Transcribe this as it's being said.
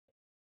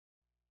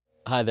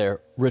Hi there,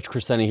 Rich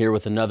Crescenti here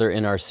with another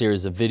in our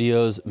series of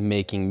videos,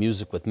 Making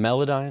Music with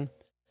Melodyne.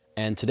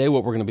 And today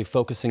what we're going to be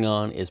focusing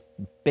on is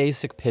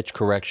basic pitch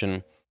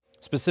correction,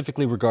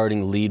 specifically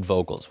regarding lead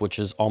vocals, which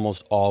is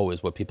almost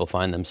always what people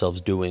find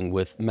themselves doing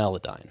with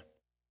Melodyne.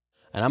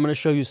 And I'm going to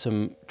show you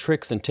some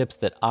tricks and tips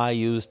that I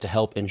use to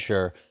help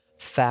ensure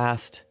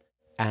fast,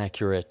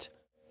 accurate,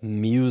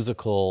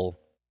 musical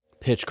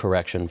pitch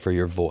correction for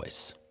your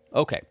voice.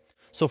 Okay,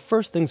 so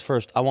first things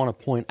first, I want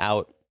to point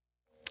out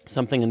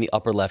something in the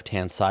upper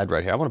left-hand side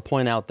right here. I want to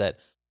point out that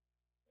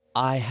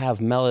I have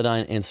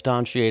Melodyne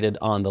instantiated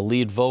on the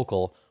lead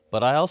vocal,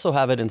 but I also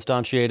have it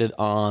instantiated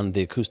on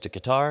the acoustic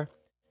guitar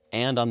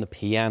and on the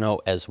piano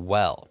as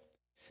well.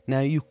 Now,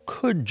 you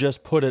could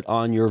just put it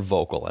on your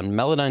vocal, and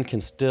Melodyne can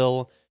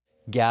still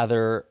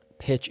gather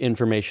pitch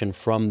information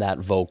from that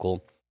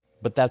vocal,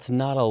 but that's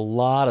not a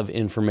lot of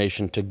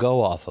information to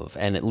go off of,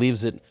 and it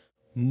leaves it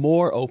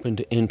more open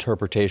to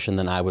interpretation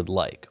than I would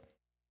like.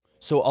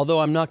 So although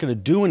I'm not going to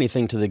do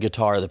anything to the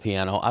guitar or the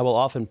piano, I will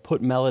often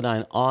put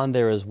Melodyne on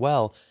there as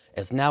well,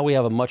 as now we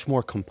have a much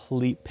more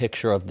complete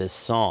picture of this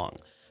song.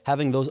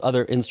 Having those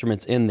other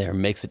instruments in there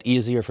makes it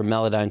easier for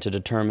Melodyne to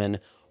determine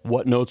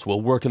what notes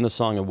will work in the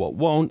song and what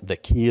won't, the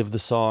key of the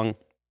song,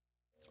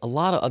 a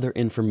lot of other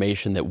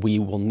information that we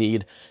will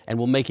need, and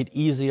will make it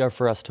easier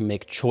for us to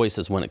make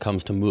choices when it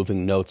comes to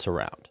moving notes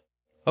around.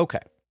 Okay.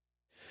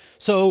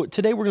 So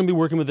today we're going to be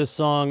working with this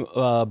song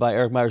by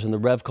Eric Myers and the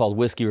Rev called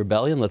Whiskey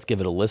Rebellion. Let's give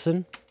it a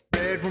listen.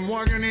 From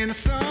walking in the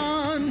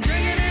sun,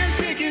 drinking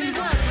and picking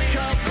what we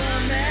call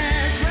fun,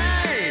 that's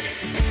right.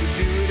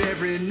 We do it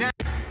every night.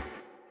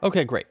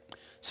 Okay, great.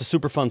 It's a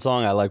super fun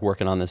song. I like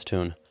working on this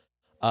tune.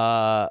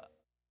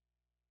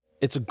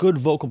 It's a good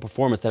vocal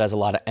performance that has a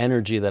lot of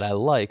energy that I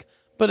like,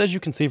 but as you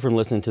can see from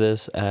listening to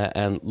this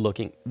and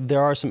looking,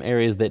 there are some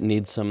areas that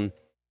need some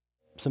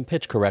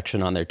pitch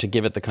correction on there to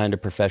give it the kind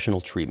of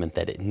professional treatment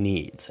that it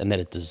needs and that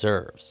it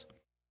deserves.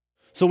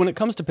 So when it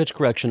comes to pitch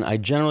correction, I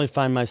generally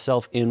find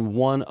myself in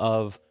one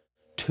of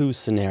two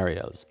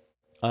scenarios.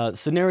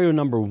 Scenario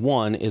number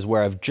one is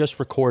where I've just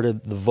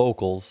recorded the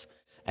vocals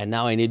and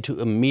now I need to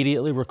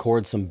immediately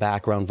record some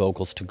background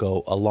vocals to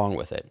go along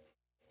with it.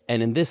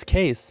 And in this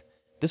case,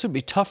 this would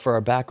be tough for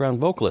our background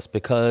vocalist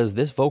because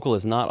this vocal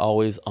is not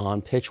always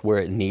on pitch where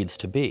it needs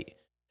to be.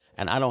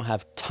 And I don't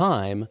have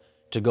time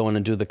to go in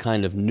and do the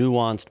kind of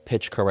nuanced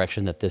pitch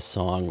correction that this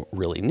song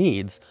really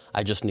needs.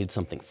 I just need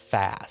something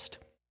fast.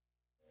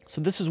 So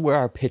this is where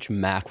our pitch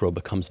macro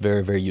becomes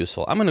very, very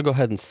useful. I'm going to go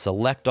ahead and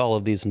select all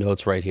of these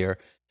notes right here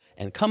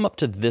and come up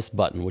to this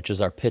button, which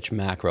is our pitch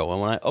macro. And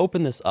when I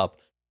open this up,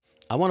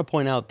 I want to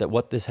point out that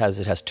what this has,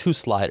 it has two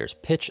sliders,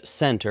 pitch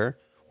center,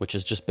 which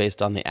is just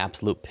based on the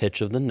absolute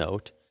pitch of the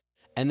note,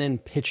 and then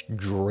pitch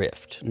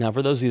drift. Now,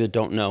 for those of you that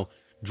don't know,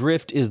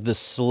 drift is the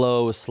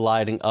slow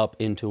sliding up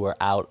into or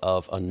out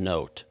of a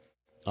note.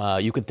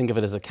 You could think of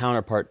it as a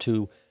counterpart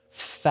to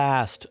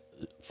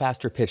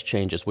faster pitch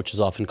changes, which is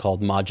often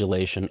called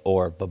modulation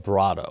or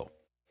vibrato.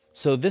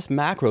 So this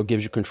macro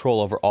gives you control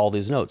over all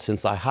these notes.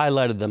 Since I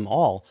highlighted them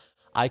all,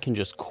 I can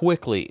just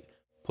quickly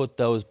put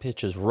those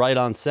pitches right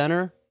on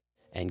center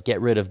and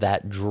get rid of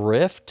that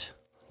drift,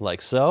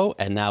 like so.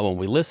 And now when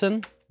we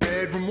listen,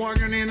 From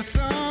walking in the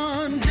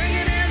sun,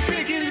 drinking and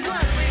picking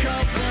what we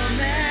call fun,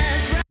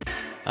 that's right.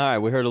 all right,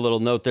 we heard a little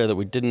note there that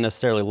we didn't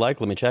necessarily like.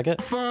 Let me check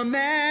it. Fun,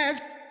 that's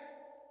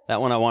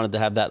That one I wanted to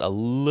have that a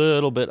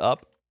little bit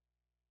up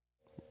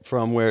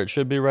from where it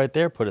should be right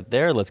there. Put it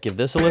there. Let's give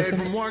this a listen.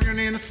 From walking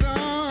in the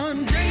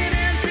sun, drinking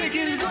and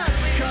picking what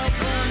we call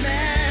fun,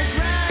 that's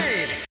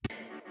right.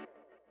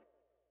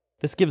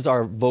 This gives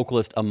our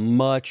vocalist a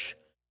much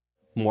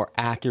more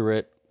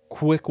accurate,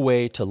 quick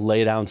way to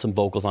lay down some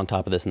vocals on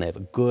top of this, and they have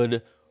a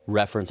good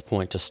reference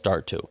point to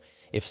start to.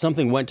 If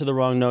something went to the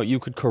wrong note, you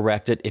could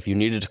correct it. If you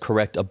needed to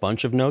correct a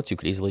bunch of notes, you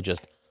could easily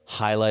just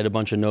highlight a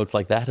bunch of notes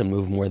like that and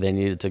move them where they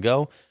needed to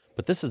go.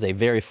 But this is a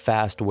very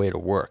fast way to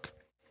work.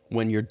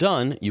 When you're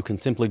done, you can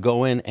simply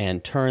go in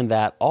and turn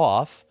that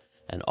off,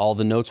 and all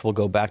the notes will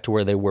go back to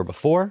where they were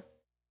before.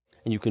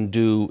 And you can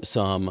do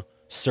some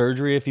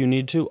surgery if you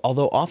need to,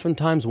 although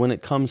oftentimes when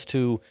it comes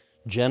to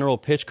general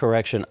pitch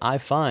correction, I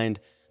find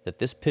that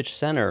this pitch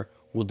center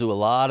will do a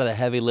lot of the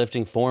heavy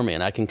lifting for me,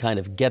 and I can kind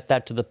of get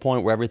that to the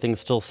point where everything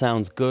still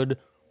sounds good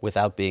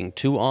without being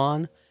too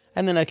on,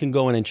 and then I can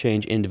go in and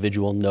change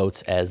individual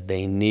notes as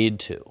they need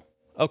to.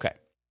 Okay.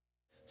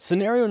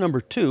 Scenario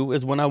number two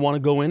is when I want to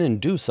go in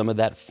and do some of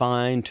that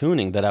fine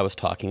tuning that I was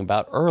talking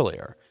about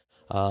earlier.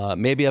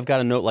 Maybe I've got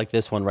a note like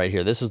this one right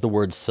here. This is the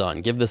word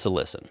sun. Give this a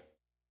listen.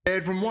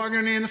 From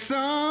walking in the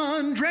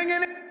sun,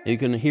 drinking. You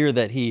can hear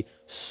that he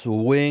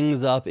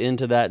swings up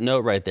into that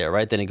note right there,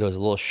 right? Then he goes a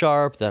little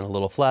sharp, then a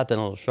little flat, then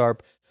a little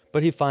sharp,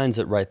 but he finds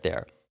it right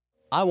there.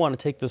 I want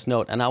to take this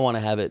note and I want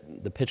to have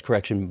it, the pitch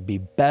correction be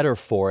better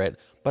for it,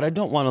 but I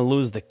don't want to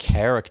lose the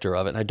character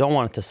of it, and I don't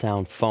want it to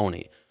sound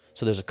phony.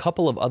 So there's a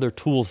couple of other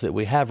tools that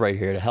we have right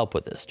here to help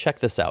with this. Check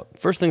this out.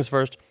 First things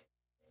first,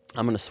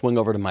 I'm going to swing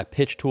over to my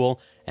pitch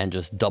tool and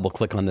just double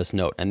click on this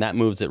note, and that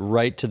moves it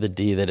right to the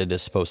D that it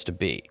is supposed to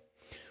be.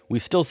 we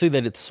still see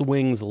that it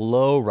swings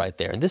low right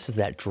there. And this is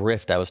that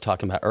drift I was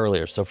talking about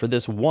earlier. So for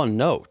this one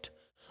note,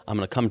 I'm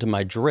going to come to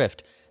my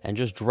drift and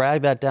just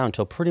drag that down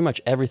until pretty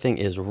much everything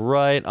is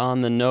right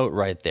on the note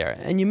right there.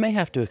 And you may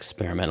have to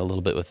experiment a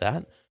little bit with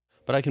that,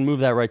 but I can move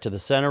that right to the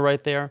center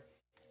right there.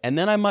 And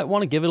then I might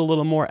want to give it a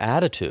little more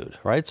attitude,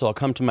 right? So I'll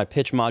come to my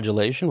pitch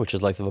modulation, which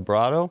is like the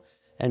vibrato,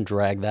 and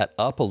drag that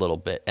up a little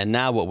bit. And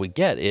now what we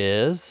get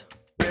is...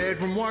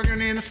 From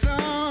walking in the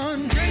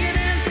sun, drinking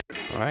in.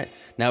 All right,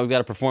 now we've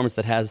got a performance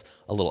that has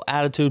a little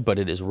attitude, but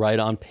it is right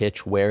on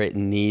pitch where it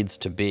needs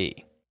to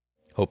be.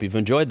 Hope you've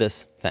enjoyed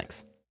this.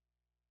 Thanks.